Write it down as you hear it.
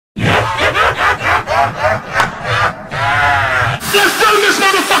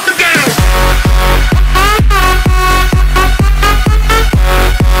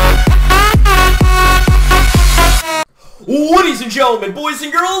gentlemen, boys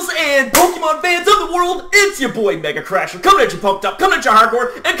and girls, and Pokemon fans of the world, it's your boy MegaCrasher, coming at you pumped up, coming at you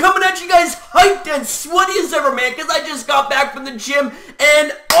hardcore, and coming at you guys hyped and sweaty as ever, man, because I just got back from the gym,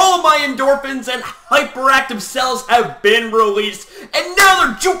 and all of my endorphins and hyperactive cells have been released, and now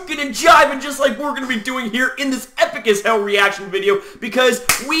they're joking and jiving just like we're going to be doing here in this epic as hell reaction video, because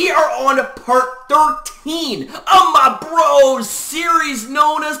we are on part 13 of my bros series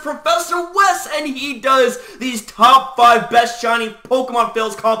known as ProfessorWess, and he does these top 5 best shiny Pokemon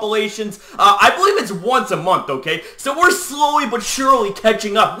fails compilations. I believe it's once a month, okay? So we're slowly but surely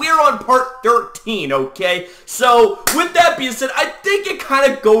catching up. We're on part 13, okay? So with that being said, I think it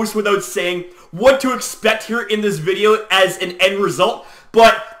kind of goes without saying what to expect here in this video as an end result.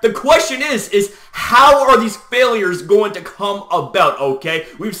 But the question is how are these failures going to come about, okay?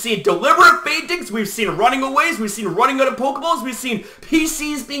 We've seen deliberate faintings, we've seen running aways, we've seen running out of Pokeballs, we've seen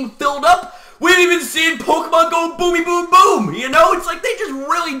PCs being filled up, we've even seen Pokemon go boomy boom boom, you know? It's like they just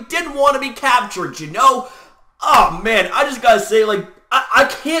really didn't want to be captured, you know? Oh man, I just gotta say, like, I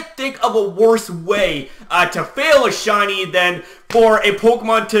can't think of a worse way to fail a shiny than for a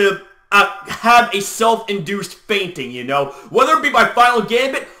Pokemon to have a self-induced fainting, you know, whether it be by Final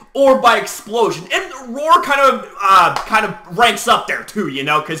Gambit or by Explosion. And Roar kind of ranks up there too, you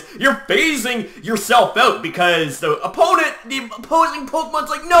know, because you're phasing yourself out because the opposing Pokemon's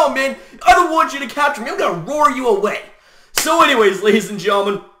like, no man, I don't want you to capture me, I'm gonna roar you away. So anyways, ladies and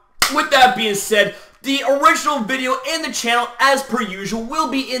gentlemen, with that being said, the original video and the channel, as per usual, will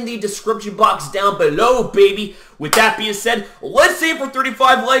be in the description box down below, baby. With that being said, let's aim for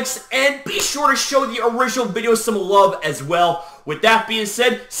 35 likes, and be sure to show the original video some love as well. With that being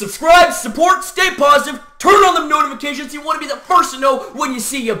said, subscribe, support, stay positive, turn on the notifications. You want to be the first to know when you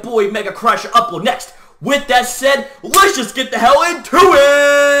see your boy MegaCrasher upload next. With that said, let's just get the hell into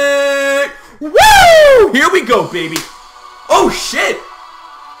it! Woo! Here we go, baby. Oh, shit.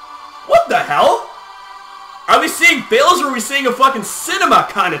 What the hell? Are we seeing fails or are we seeing a fucking cinema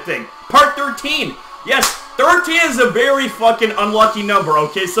kind of thing? Part 13. Yes, 13 is a very fucking unlucky number,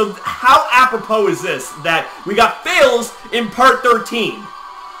 okay? So how apropos is this that we got fails in part 13?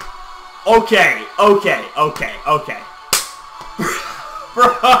 Okay.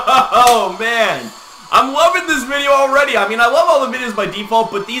 Bro, man. I'm loving this video already. I mean, I love all the videos by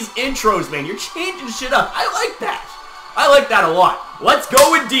default, but these intros, man, you're changing shit up. I like that. I like that a lot. Let's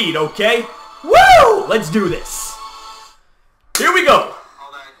go indeed, okay? Woo! Let's do this. Here we go.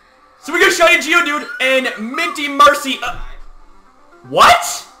 So we got Shiny Geodude and Minty Mercy.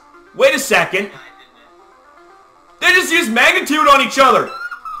 What? Wait a second. They just used magnitude on each other.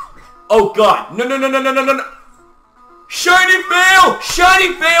 Oh god. No. Shiny fail!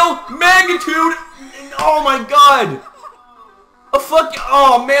 Shiny fail! Magnitude! Oh my god.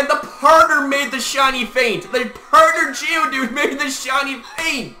 Oh man, the partner made the shiny faint. The partner Geodude made the shiny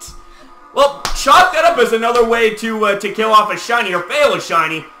faint. Well, chalk that up as another way to kill off a shiny or fail a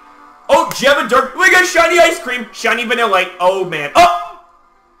shiny. Oh, Gem and Dirt. We got shiny ice cream, shiny vanilla. Oh man. Oh.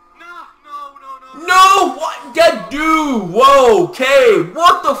 No. What? That dude. Whoa. Okay.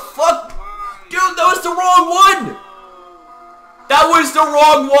 What the fuck, dude? That was the wrong one. That was the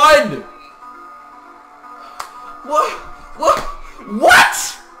wrong one.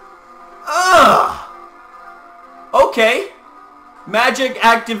 What? Okay. Magic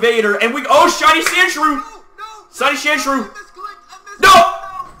activator, and oh, shiny Sandshrew! Shiny Sandshrew! No!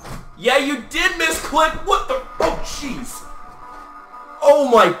 Yeah, you did misclick. What the? Oh, jeez. Oh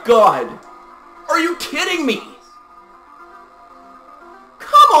my god. Are you kidding me?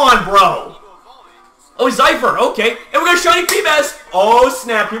 Come on, bro. Oh, Zypher. Okay, and we got shiny Feebas. Oh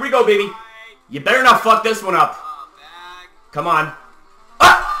snap! Here we go, baby. You better not fuck this one up. Come on.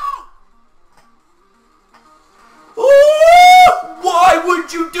 Why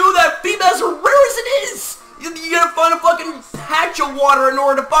would you do that? Feebas are rare as it is! You gotta find a fucking patch of water in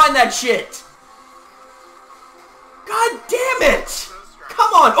order to find that shit! God damn it!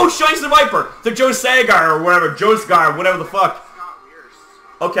 Come on! Oh, shiny Viper! The Joe Sagar or whatever, Joesgar, whatever the fuck.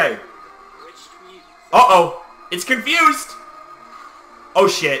 Okay. Uh-oh. It's confused! Oh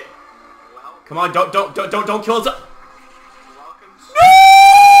shit. Come on, don't kill us up.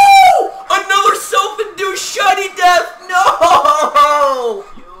 No! Another self-induced shiny death! No!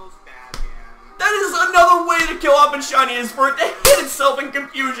 That is another way to kill off a shiny, is for it to hit itself in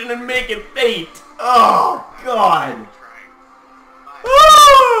confusion and make it faint. Oh, God.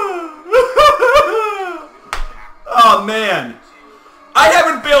 Oh, man. I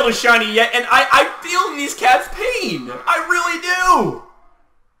haven't failed a shiny yet, and I feel these cats' pain. I really do.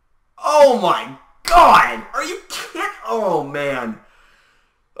 Oh, my God. Are you kidding? Oh, man.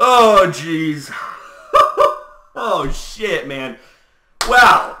 Oh, jeez. Oh, shit, man.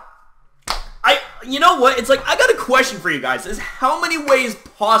 Well, you know what? It's like, I got a question for you guys. Is how many ways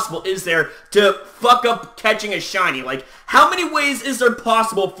possible is there to fuck up catching a shiny? Like, how many ways is there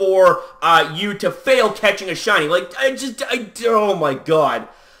possible for you to fail catching a shiny? Like, oh my god.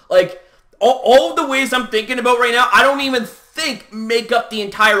 Like, all of the ways I'm thinking about right now, I don't even think make up the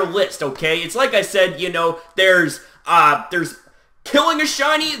entire list, okay? It's like I said, you know, there's killing a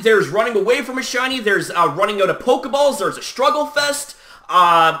shiny, there's running away from a shiny, there's running out of Pokeballs, there's a struggle fest.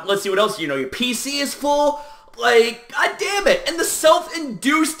 Let's see what else, you know, your PC is full. Like, god damn it. And the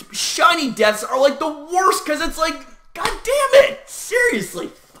self-induced shiny deaths are like the worst, because it's like, god damn it. Seriously.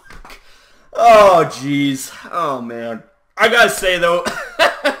 Fuck. Oh, jeez. Oh, man. I gotta say, though,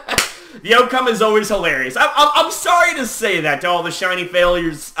 the outcome is always hilarious. I'm sorry to say that to all the shiny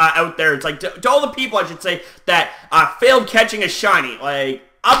failures out there. It's like, to all the people, I should say, that failed catching a shiny. Like,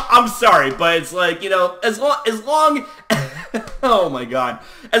 I'm sorry, but it's like, you know, as long oh my god.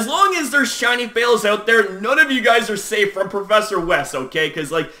 As long as there's shiny fails out there, none of you guys are safe from ProfessorWess, okay?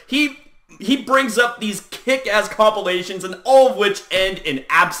 Because, like, he brings up these kick-ass compilations, and all of which end in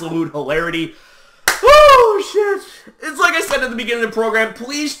absolute hilarity. Oh, shit. It's like I said at the beginning of the program,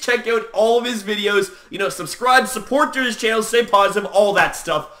 please check out all of his videos. You know, subscribe, support to his channel, stay positive, all that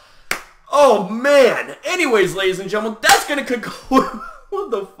stuff. Oh, man. Anyways, ladies and gentlemen, that's gonna conclude... What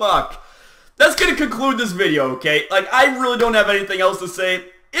the fuck? That's gonna conclude this video, okay? Like, I really don't have anything else to say.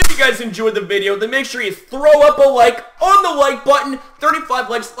 If you guys enjoyed the video, then make sure you throw up a like on the like button. 35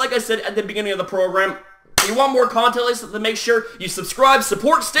 likes, like I said at the beginning of the program. If you want more content like this, then make sure you subscribe,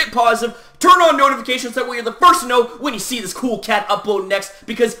 support, stay positive, turn on notifications, that way you're the first to know when you see this cool cat upload next,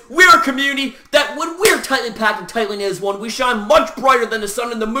 because we're a community that when we're tightly packed and tightly knit as one, we shine much brighter than the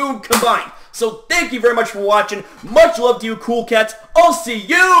sun and the moon combined. So thank you very much for watching. Much love to you, cool cats. I'll see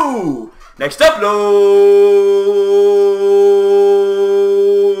you next upload.